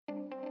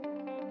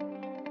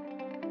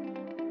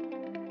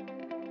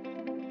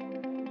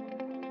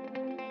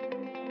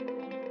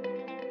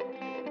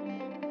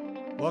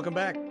Welcome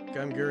back.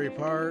 I'm Gary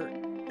Parr,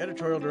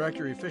 Editorial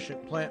Director,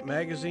 Efficient Plant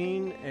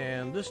Magazine,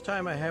 and this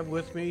time I have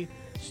with me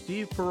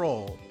Steve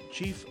Perreault,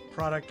 Chief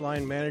Product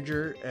Line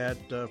Manager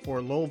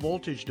for low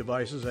voltage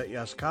devices at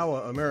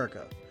Yaskawa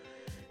America.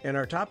 And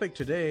our topic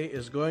today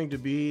is going to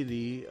be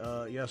the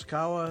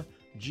Yaskawa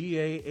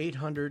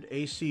GA800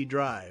 AC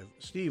Drive.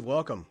 Steve,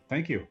 welcome.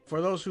 Thank you. For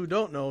those who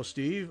don't know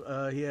Steve,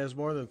 he has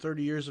more than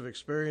 30 years of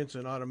experience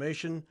in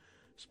automation,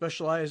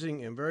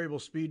 specializing in variable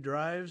speed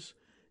drives,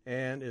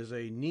 and is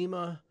a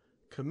NEMA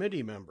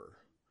committee member.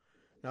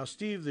 Now,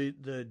 Steve,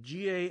 the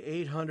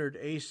GA800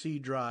 AC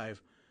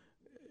Drive,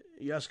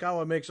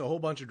 Yaskawa makes a whole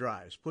bunch of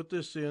drives. Put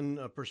this in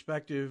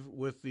perspective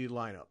with the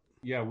lineup.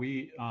 Yeah,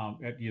 we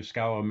at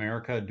Yaskawa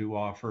America do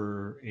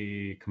offer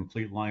a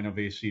complete line of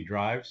AC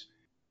drives,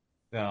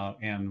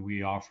 and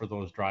we offer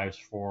those drives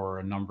for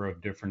a number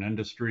of different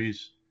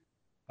industries.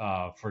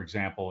 For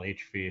example,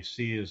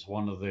 HVAC is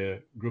one of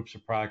the groups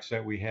of products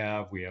that we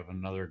have. We have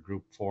another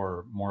group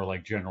for more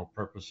like general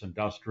purpose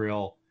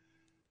industrial,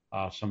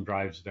 some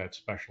drives that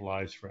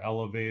specialize for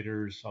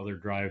elevators, other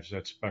drives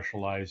that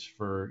specialize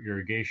for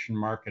irrigation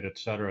market, et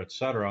cetera, et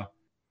cetera.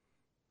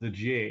 The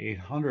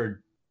GA800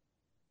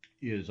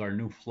 is our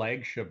new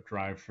flagship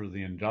drive for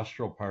the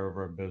industrial part of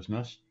our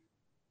business.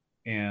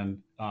 And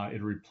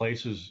it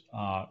replaces,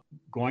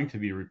 going to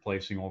be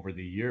replacing over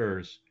the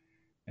years,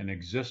 an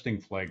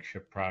existing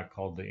flagship product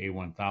called the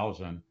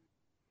A1000,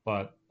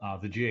 but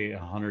the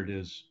GA800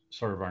 is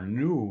sort of our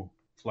new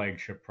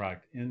flagship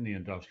product in the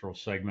industrial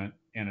segment,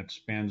 and it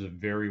spans a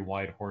very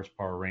wide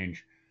horsepower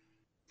range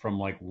from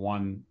like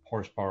 1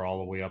 horsepower all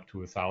the way up to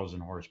 1,000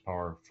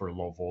 horsepower for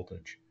low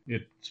voltage.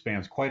 It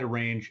spans quite a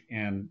range,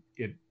 and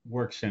it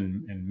works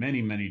in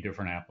many, many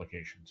different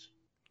applications.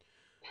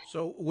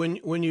 So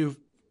when you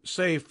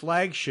say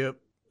flagship,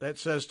 that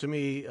says to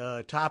me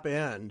top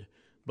end.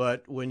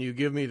 But when you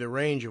give me the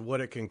range of what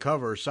it can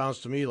cover, sounds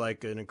to me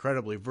like an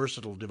incredibly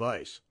versatile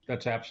device.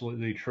 That's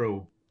absolutely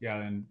true. Yeah,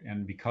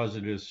 and because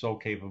it is so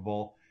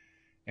capable,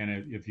 and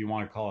if you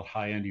want to call it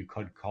high end, you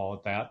could call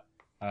it that.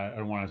 I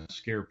don't want to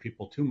scare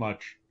people too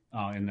much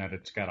in that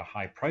it's got a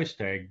high price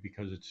tag,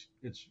 because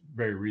it's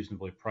very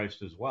reasonably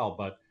priced as well.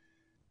 But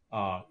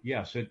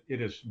yes, it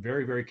is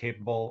very, very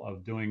capable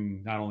of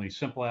doing not only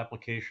simple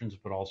applications,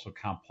 but also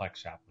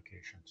complex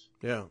applications.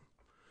 Yeah.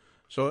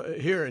 So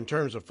here, in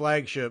terms of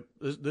flagship,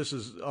 this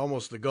is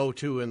almost the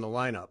go-to in the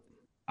lineup.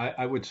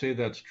 I would say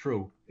that's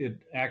true. It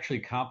actually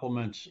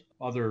complements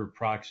other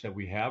products that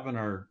we have in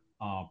our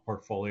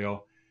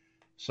portfolio,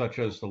 such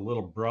as the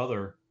little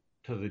brother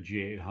to the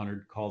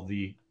GA800 called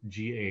the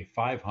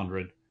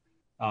GA500,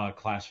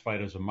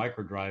 classified as a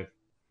microdrive.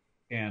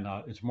 And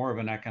it's more of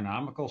an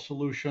economical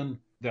solution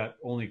that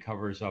only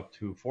covers up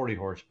to 40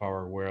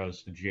 horsepower,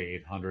 whereas the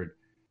GA800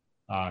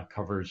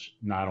 covers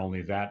not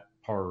only that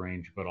power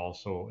range, but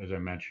also, as I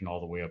mentioned, all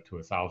the way up to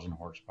 1,000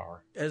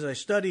 horsepower. As I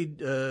studied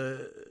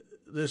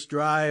this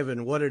drive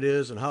and what it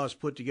is and how it's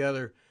put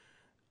together,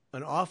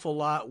 an awful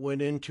lot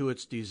went into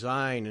its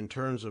design in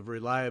terms of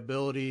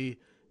reliability,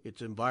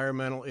 its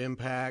environmental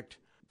impact.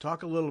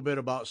 Talk a little bit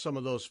about some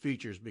of those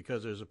features,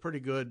 because there's a pretty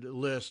good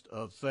list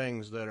of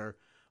things that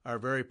are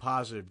very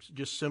positive,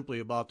 just simply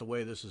about the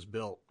way this is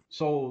built.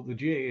 So the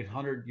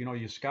GA800,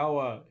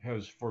 Yaskawa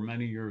has for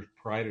many years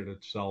prided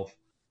itself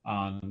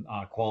on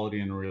quality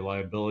and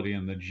reliability,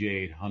 and the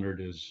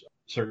GA800 is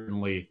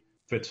certainly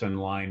fits in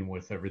line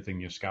with everything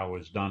Yaskawa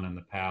has done in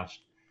the past.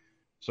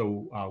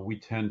 So we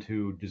tend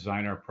to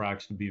design our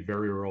products to be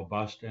very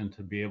robust and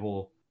to be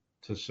able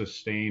to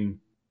sustain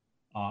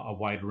a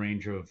wide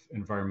range of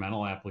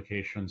environmental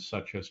applications,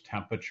 such as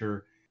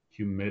temperature,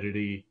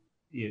 humidity,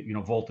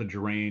 voltage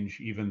range,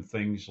 even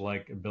things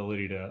like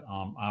ability to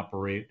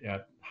operate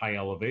at high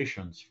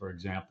elevations, for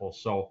example.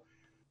 So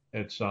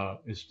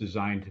it's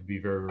designed to be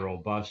very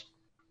robust.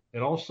 It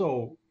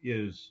also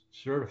is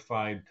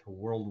certified to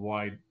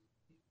worldwide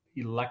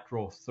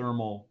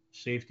electrothermal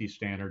safety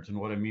standards. And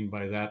what I mean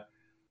by that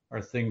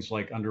are things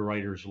like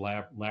Underwriters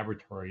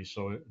Laboratory.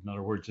 So in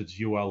other words, it's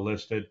UL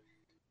listed.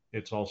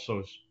 It's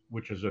also,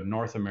 which is a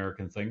North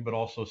American thing, but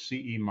also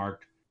CE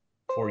marked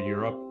for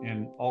Europe,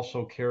 and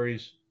also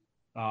carries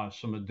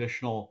some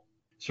additional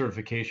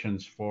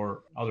certifications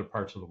for other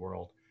parts of the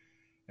world.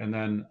 And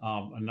then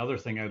another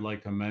thing I'd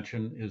like to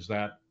mention is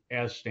that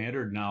as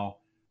standard now,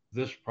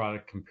 this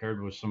product,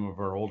 compared with some of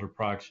our older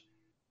products,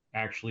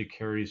 actually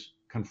carries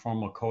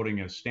conformal coating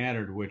as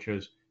standard, which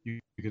is, you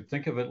could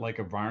think of it like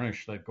a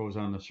varnish that goes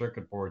on the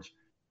circuit boards,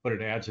 but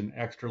it adds an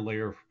extra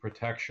layer of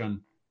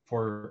protection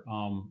for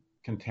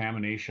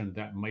contamination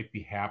that might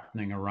be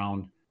happening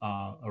around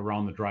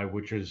the drive,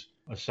 which is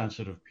a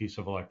sensitive piece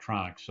of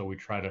electronics. So we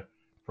try to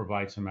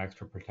provide some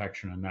extra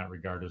protection in that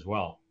regard as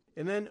well.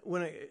 And then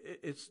when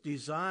it's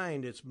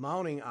designed, its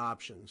mounting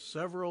options,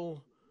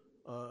 several,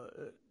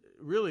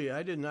 really,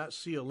 I did not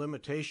see a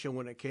limitation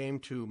when it came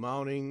to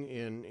mounting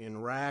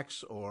in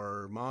racks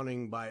or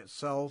mounting by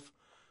itself.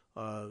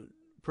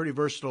 Pretty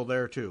versatile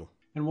there too.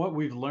 And what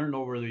we've learned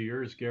over the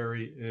years,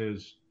 Gary,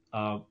 is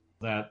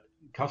that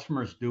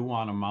customers do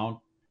want to mount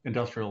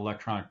industrial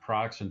electronic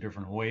products in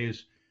different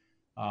ways.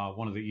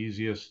 One of the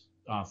easiest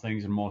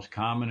things and most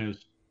common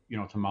is,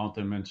 to mount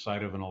them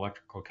inside of an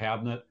electrical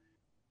cabinet.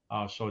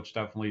 So it's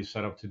definitely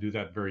set up to do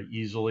that very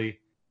easily.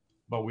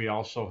 But we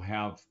also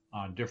have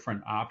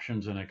different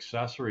options and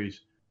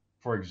accessories.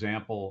 For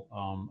example,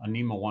 a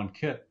NEMA 1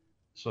 kit,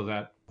 so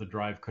that the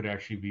drive could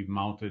actually be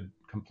mounted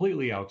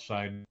completely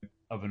outside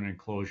of an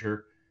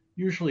enclosure,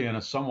 usually in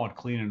a somewhat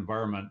clean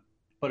environment,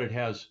 but it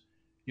has,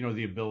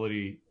 the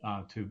ability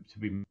to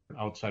be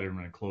outside of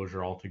an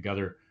enclosure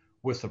altogether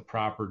with the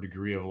proper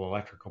degree of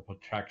electrical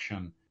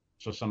protection,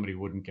 so somebody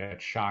wouldn't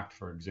get shocked,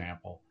 for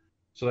example.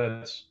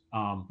 So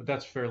but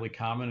that's fairly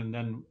common. And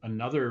then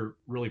another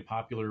really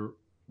popular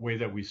way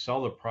that we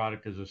sell the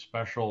product is a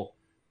special.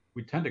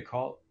 We tend to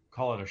call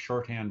it a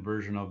shorthand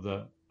version of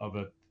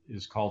it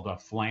is called a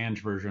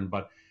flange version,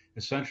 but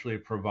essentially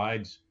it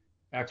provides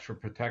extra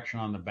protection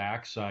on the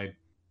backside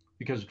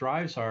because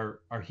drives are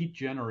heat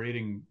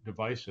generating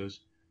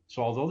devices.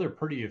 So although they're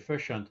pretty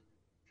efficient,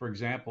 for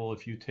example,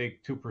 if you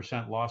take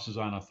 2% losses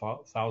on a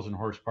 1,000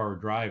 horsepower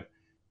drive,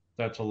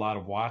 that's a lot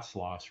of watts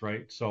loss,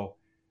 right? So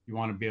you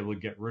want to be able to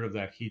get rid of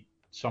that heat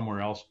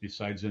somewhere else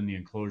besides in the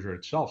enclosure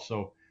itself.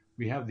 So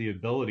we have the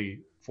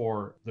ability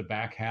for the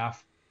back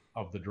half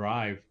of the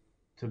drive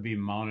to be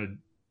mounted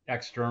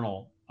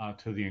external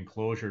to the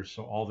enclosure,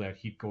 so all that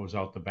heat goes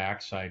out the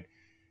backside.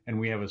 And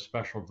we have a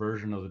special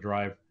version of the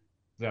drive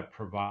that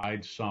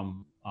provides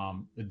some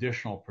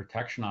additional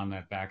protection on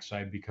that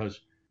backside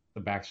because the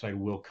backside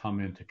will come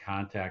into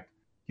contact,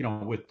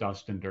 with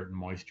dust and dirt and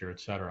moisture,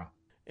 etc.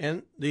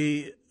 And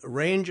the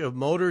range of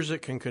motors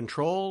it can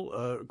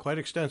control, quite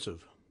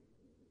extensive.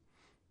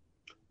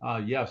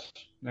 Yes,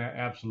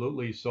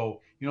 absolutely. So,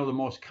 the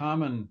most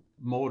common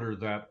motor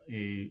that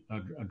a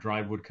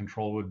drive would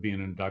control would be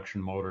an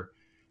induction motor,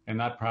 and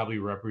that probably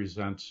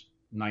represents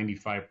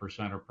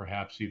 95% or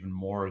perhaps even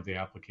more of the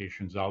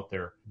applications out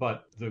there.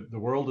 But the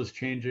world is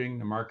changing,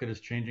 the market is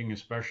changing,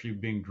 especially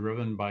being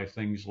driven by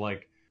things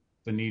like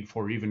the need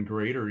for even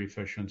greater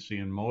efficiency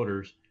in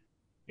motors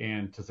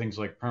and to things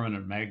like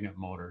permanent magnet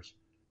motors.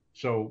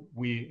 So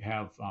we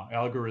have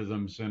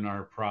algorithms in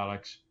our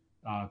products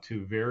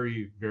to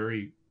very,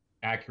 very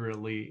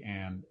accurately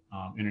and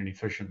in an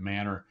efficient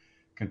manner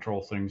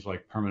control things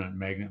like permanent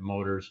magnet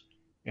motors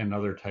and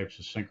other types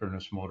of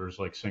synchronous motors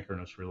like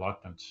synchronous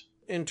reluctance.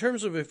 In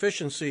terms of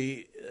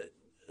efficiency,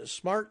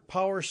 smart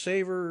power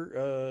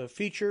saver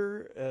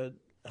feature,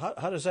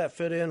 how does that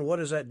fit in? What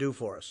does that do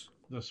for us?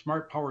 The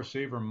smart power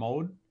saver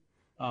mode,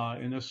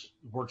 and this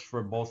works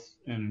for both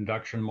an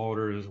induction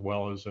motor as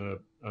well as a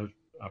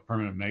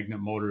permanent magnet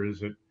motor,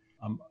 is that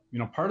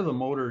part of the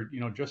motor,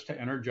 just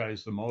to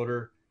energize the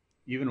motor,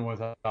 even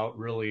without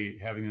really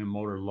having the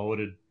motor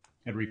loaded,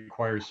 it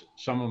requires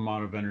some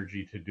amount of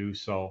energy to do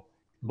so.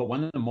 But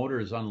when the motor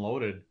is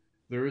unloaded,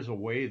 there is a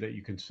way that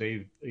you can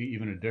save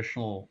even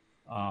additional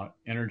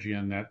energy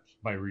on that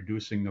by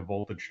reducing the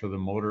voltage to the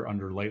motor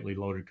under lightly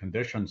loaded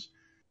conditions.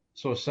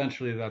 So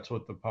essentially, that's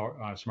what the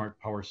smart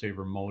power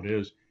saver mode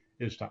is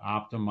to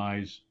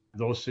optimize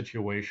those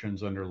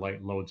situations under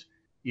light loads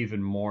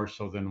even more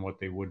so than what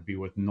they would be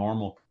with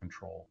normal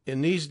control.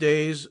 In these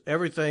days,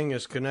 everything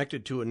is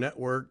connected to a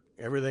network.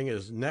 Everything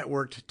is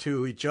networked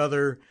to each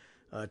other,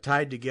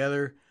 tied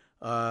together.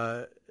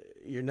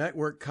 Your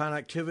network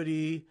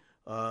connectivity,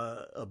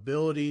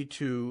 ability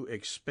to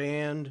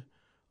expand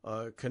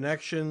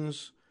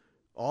connections,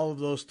 all of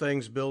those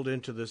things build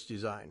into this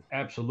design.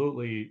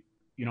 Absolutely.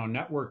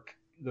 Network,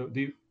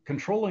 the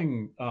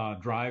controlling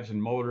drives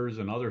and motors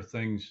and other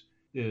things,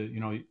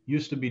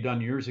 used to be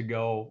done years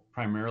ago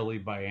primarily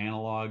by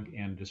analog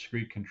and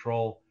discrete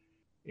control.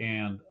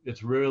 And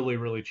it's really,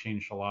 really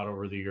changed a lot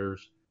over the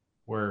years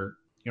where,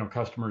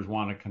 customers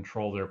want to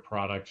control their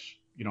products,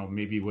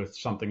 maybe with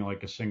something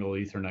like a single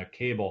Ethernet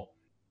cable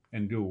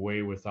and do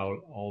away without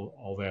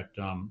all that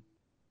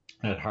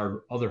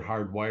other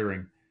hard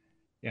wiring.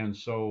 And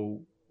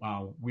so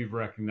we've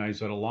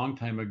recognized that a long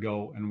time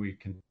ago, and we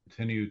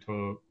continue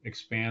to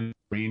expand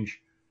the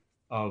range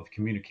of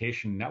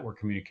network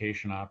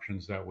communication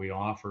options that we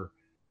offer.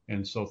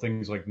 And so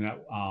things like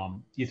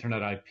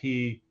Ethernet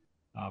IP,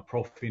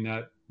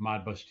 Profinet,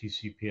 Modbus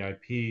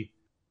TCP/IP,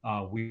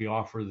 we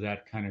offer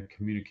that kind of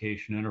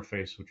communication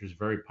interface, which is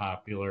very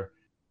popular.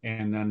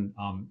 And then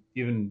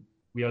even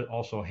we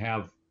also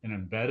have an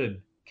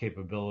embedded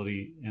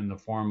capability in the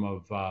form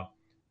of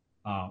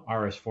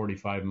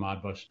RS-45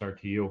 Modbus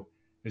RTU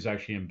is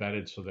actually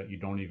embedded so that you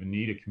don't even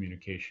need a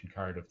communication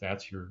card if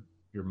that's your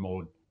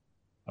mode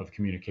of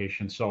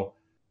communication. So,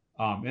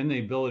 and the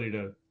ability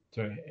to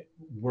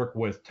work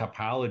with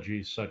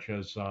topologies such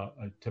as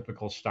a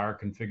typical star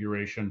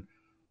configuration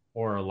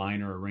or a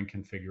line or a ring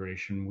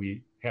configuration,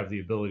 we have the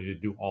ability to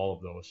do all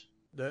of those.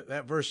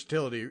 That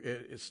versatility,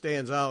 it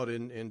stands out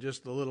in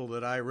just the little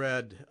that I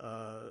read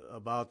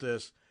about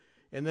this.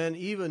 And then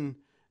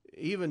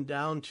even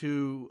down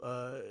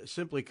to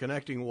simply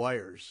connecting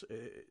wires.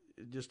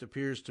 It just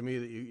appears to me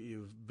that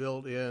you've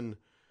built in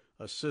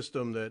a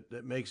system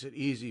that makes it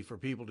easy for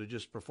people to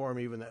just perform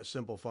even that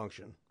simple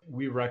function.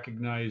 We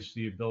recognize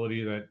the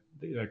ability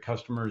that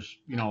customers,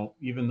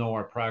 even though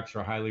our products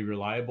are highly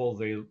reliable,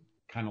 they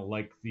kind of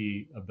like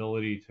the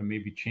ability to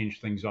maybe change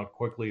things out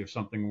quickly if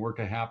something were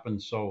to happen.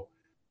 So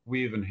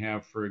we even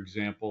have, for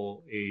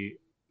example, a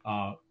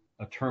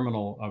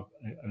terminal,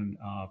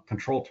 a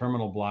control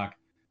terminal block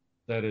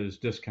that is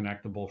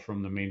disconnectable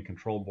from the main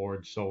control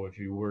board. So if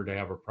you were to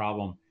have a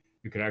problem,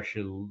 you could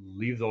actually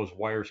leave those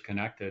wires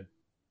connected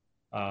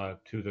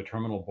to the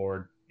terminal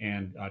board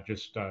and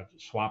just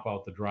swap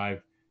out the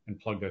drive and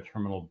plug that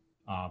terminal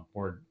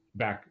board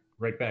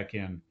right back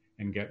in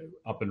and get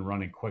up and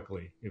running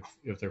quickly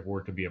if there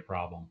were to be a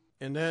problem.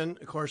 And then,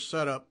 of course,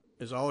 setup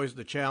is always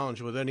the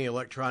challenge with any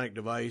electronic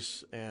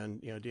device.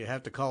 And, do you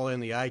have to call in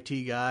the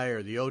IT guy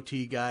or the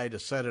OT guy to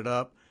set it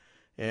up?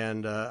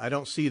 And I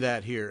don't see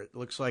that here. It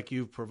looks like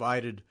you've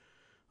provided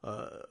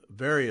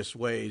various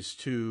ways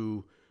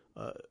to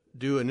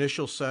do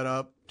initial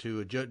setup,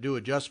 to do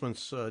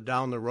adjustments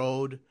down the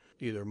road,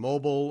 either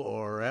mobile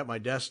or at my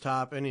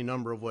desktop, any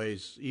number of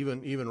ways,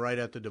 even right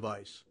at the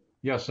device.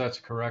 Yes, that's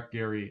correct,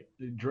 Gary.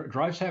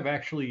 Drives have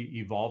actually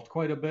evolved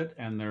quite a bit,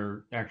 and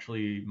they're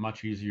actually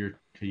much easier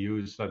to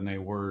use than they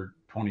were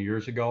 20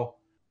 years ago.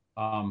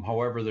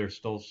 However, they're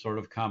still sort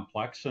of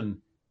complex, and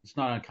it's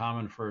not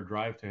uncommon for a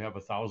drive to have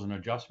 1,000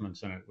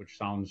 adjustments in it, which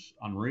sounds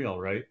unreal,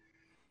 right?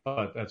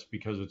 But that's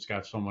because it's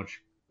got so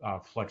much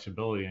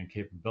flexibility and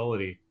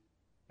capability.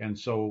 And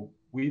so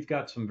we've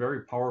got some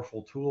very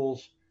powerful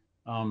tools,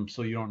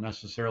 so you don't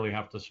necessarily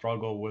have to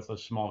struggle with a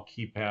small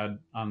keypad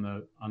on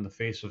the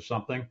face of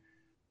something,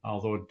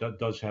 although it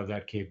does have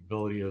that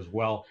capability as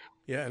well.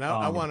 Yeah, and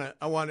I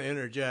want to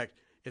interject.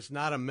 It's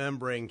not a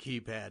membrane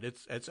keypad.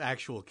 It's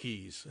actual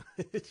keys.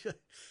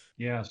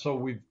 Yeah, so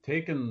we've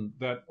taken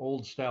that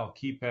old style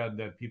keypad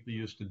that people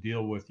used to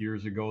deal with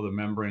years ago, the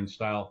membrane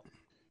style,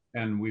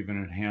 and we've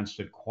enhanced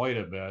it quite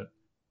a bit.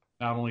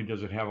 Not only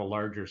does it have a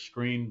larger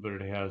screen, but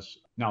it has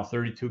now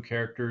 32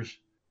 characters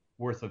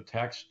worth of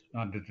text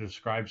to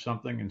describe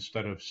something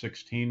instead of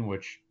 16,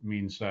 which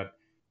means that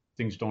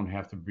things don't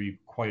have to be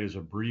quite as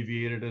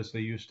abbreviated as they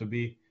used to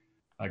be.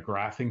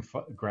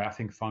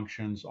 Graphing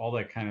functions, all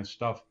that kind of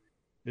stuff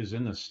is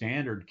in the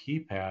standard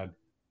keypad,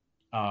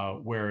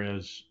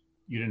 whereas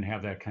you didn't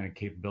have that kind of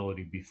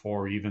capability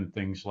before. Even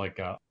things like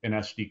an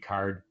SD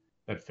card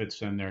that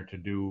fits in there to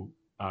do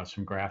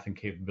some graphing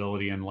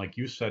capability. And like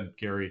you said,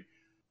 Gary,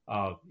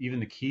 even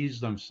the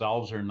keys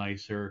themselves are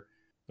nicer.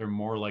 They're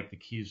more like the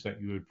keys that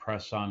you would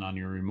press on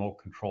your remote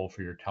control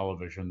for your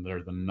television.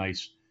 They're the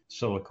nice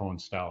silicone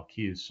style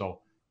keys. So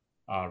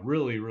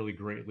really, really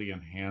greatly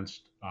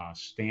enhanced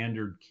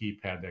standard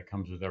keypad that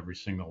comes with every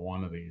single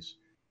one of these.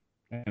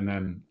 And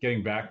then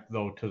getting back,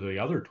 though, to the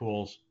other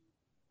tools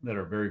that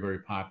are very, very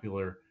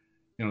popular,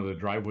 the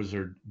Drive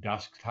Wizard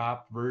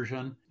desktop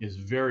version is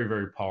very,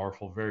 very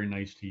powerful, very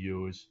nice to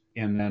use.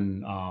 And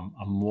then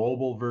a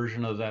mobile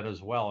version of that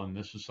as well. And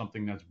this is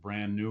something that's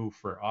brand new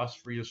for us,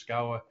 for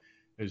Yaskawa,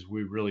 is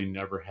we really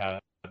never had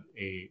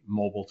a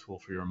mobile tool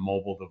for your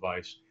mobile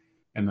device.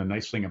 And the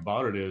nice thing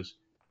about it is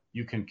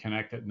you can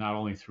connect it not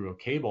only through a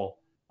cable,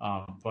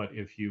 but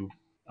if you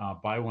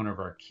buy one of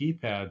our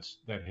keypads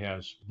that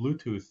has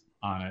Bluetooth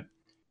on it,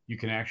 you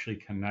can actually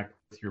connect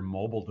with your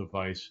mobile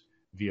device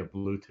via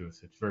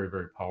Bluetooth. It's very,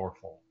 very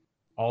powerful.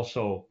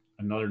 Also,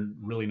 another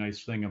really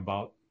nice thing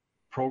about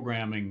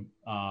programming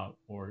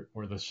or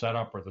the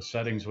setup or the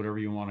settings, whatever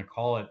you want to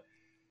call it,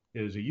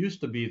 is it used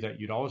to be that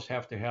you'd always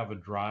have to have a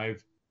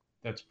drive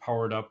that's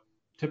powered up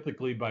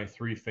typically by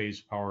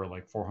three-phase power,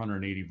 like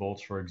 480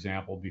 volts, for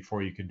example,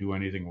 before you could do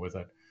anything with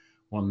it.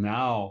 Well,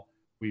 now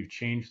we've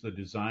changed the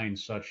design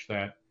such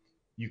that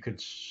you could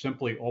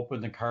simply open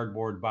the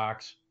cardboard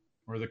box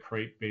or the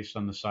crate based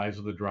on the size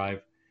of the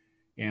drive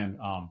and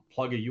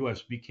plug a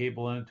USB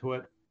cable into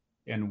it.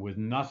 And with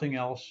nothing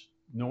else,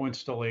 no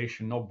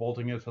installation, no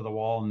bolting it to the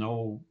wall,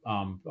 no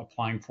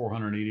applying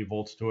 480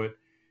 volts to it,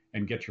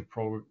 and get your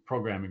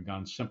programming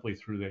done simply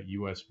through that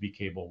USB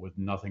cable with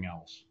nothing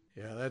else.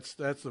 Yeah, that's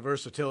the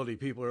versatility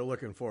people are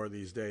looking for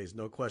these days.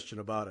 No question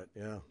about it.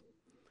 Yeah.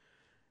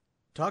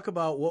 Talk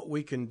about what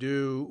we can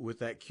do with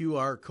that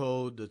QR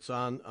code that's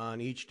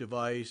on each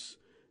device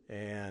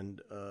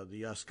and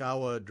the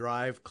Yaskawa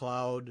Drive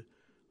Cloud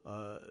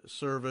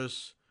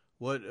service.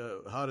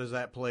 How does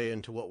that play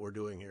into what we're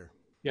doing here?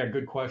 Yeah,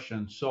 good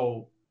question.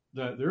 So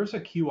there is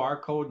a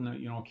QR code, and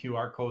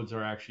QR codes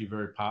are actually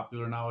very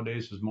popular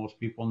nowadays, as most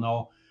people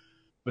know.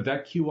 But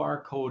that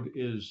QR code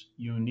is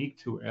unique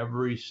to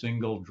every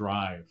single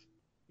drive,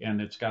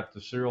 and it's got the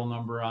serial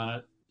number on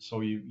it.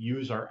 So you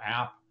use our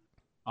app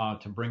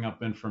to bring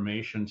up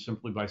information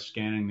simply by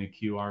scanning the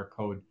QR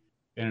code,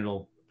 and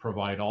it'll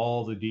provide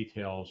all the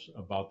details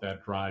about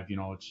that drive.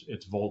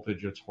 Its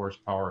voltage, its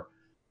horsepower,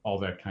 all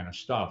that kind of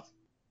stuff.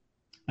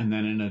 And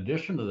then in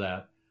addition to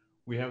that,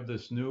 we have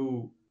this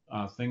new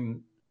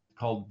thing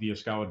called the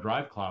Yaskawa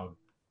Drive Cloud,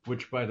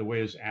 which, by the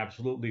way, is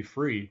absolutely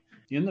free.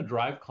 In the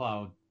Drive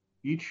Cloud,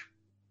 each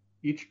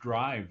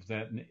drive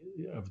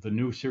of the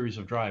new series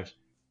of drives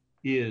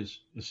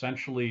is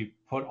essentially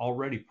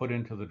already put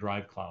into the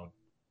drive cloud.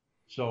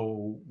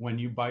 So when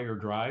you buy your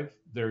drive,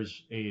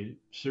 there's a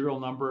serial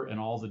number and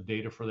all the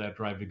data for that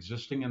drive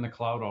existing in the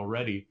cloud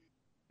already.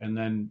 And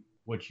then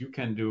what you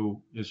can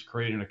do is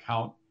create an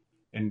account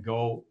and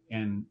go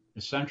and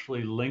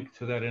essentially link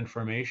to that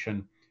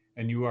information,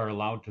 and you are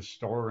allowed to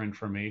store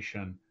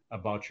information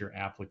about your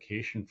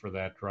application for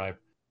that drive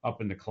up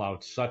in the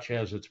cloud, such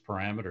as its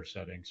parameter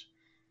settings.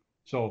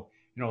 So,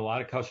 a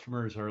lot of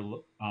customers are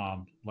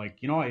like,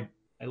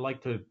 I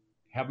like to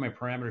have my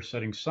parameter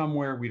settings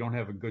somewhere. We don't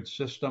have a good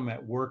system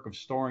at work of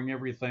storing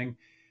everything.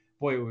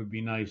 Boy, it would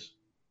be nice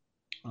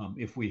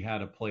if we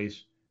had a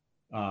place,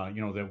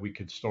 that we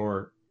could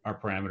store our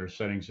parameter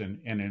settings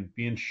and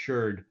be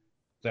ensured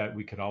that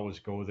we could always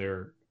go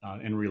there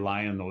and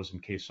rely on those in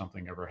case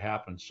something ever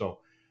happens. So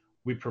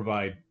we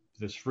provide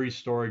this free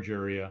storage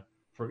area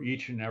for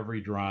each and every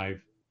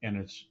drive, and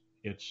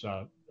it's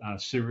on a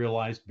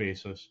serialized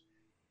basis.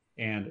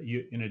 And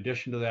in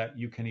addition to that,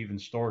 you can even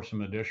store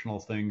some additional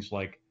things,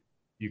 like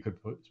you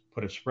could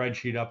put a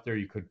spreadsheet up there.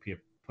 You could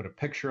put a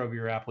picture of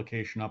your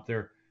application up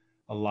there.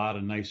 A lot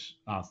of nice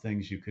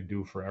things you could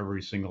do for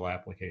every single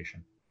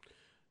application.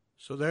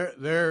 So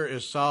there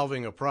is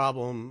solving a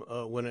problem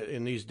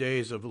in these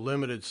days of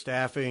limited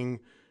staffing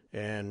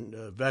and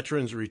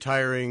veterans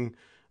retiring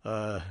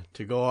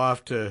to go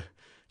off to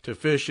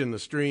fish in the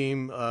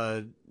stream.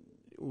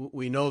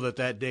 We know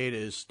that data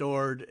is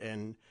stored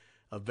and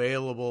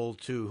available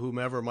to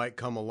whomever might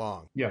come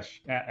along. Yes,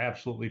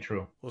 absolutely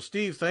true. Well,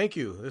 Steve, thank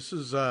you. This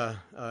is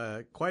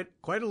quite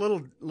a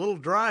little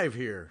drive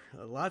here.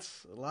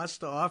 Lots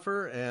to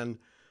offer, and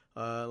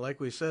like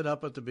we said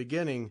up at the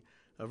beginning,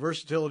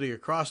 versatility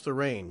across the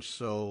range.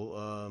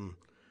 So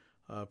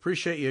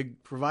appreciate you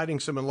providing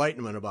some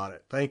enlightenment about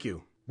it. Thank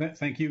you.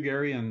 Thank you,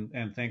 Gary,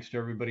 and thanks to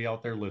everybody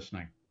out there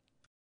listening.